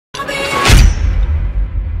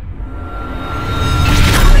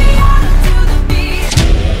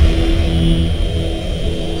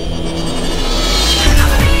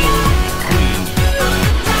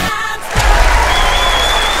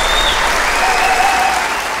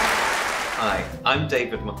I'm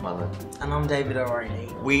David McMullen. And I'm David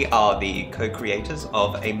O'Reilly. We are the co-creators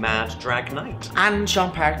of A Mad Drag Night. And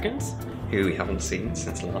Sean Parkins. Who we haven't seen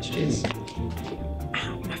since last year's.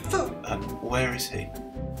 Ow, my foot! Where is he?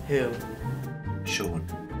 Who? Sean.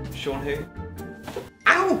 Sean who?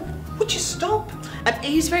 Ow! Would you stop?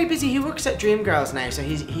 He's very busy. He works at Dreamgirls now, so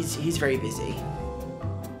he's very busy.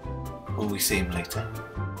 Will we see him later?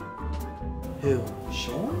 Who?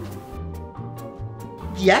 Sean?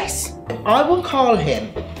 Yes, I will call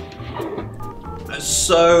him.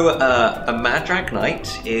 So, A Mad Drag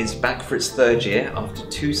Night is back for its third year after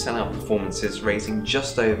 2 sellout performances, raising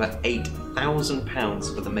just over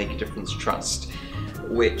 £8,000 for the Make a Difference Trust,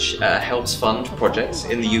 which helps fund projects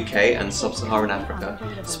in the UK and Sub-Saharan Africa,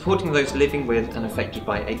 supporting those living with and affected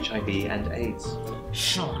by HIV and AIDS.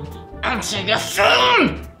 Sean, answer your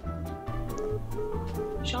phone!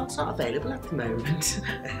 Sean's not available at the moment.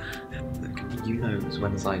 Look, you know as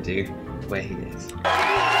well as I do where he is.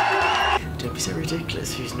 Don't be so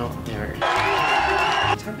ridiculous, he's not there.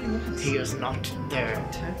 Tell me what. He is not there.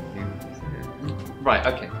 Right,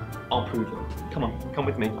 okay, I'll prove it. Come on, come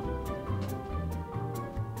with me.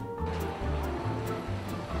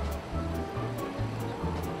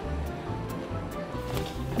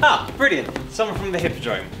 Ah, brilliant! Someone from the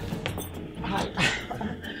Hippodrome. Hi.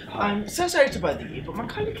 I'm so sorry to bother you, but my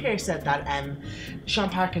colleague here said that Sean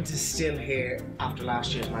Parkins is still here after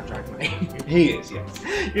last year's Mad Drag Night. He is, yes.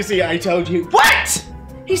 You see, I told you. What?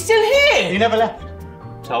 He's still here! He never left.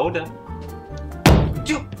 Told her.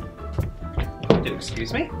 Do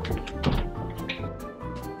excuse me?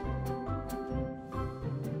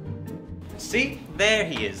 See, there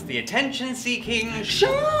he is, the attention-seeking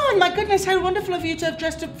Sean! My goodness, how wonderful of you to have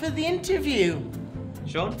dressed up for the interview.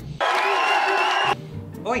 Sean?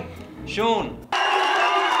 Oi, Sean!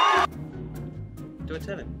 Do I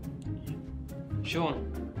tell him?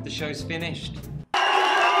 Sean, the show's finished.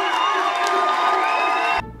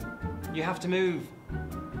 You have to move.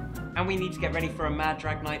 And we need to get ready for a Mad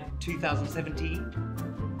Drag Night 2017.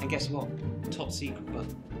 And guess what? Top secret, but...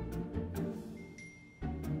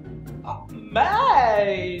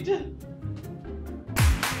 Made!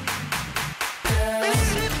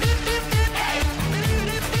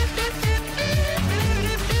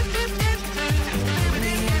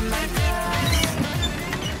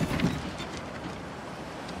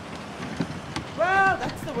 Well,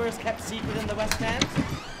 that's the worst kept secret in the West End.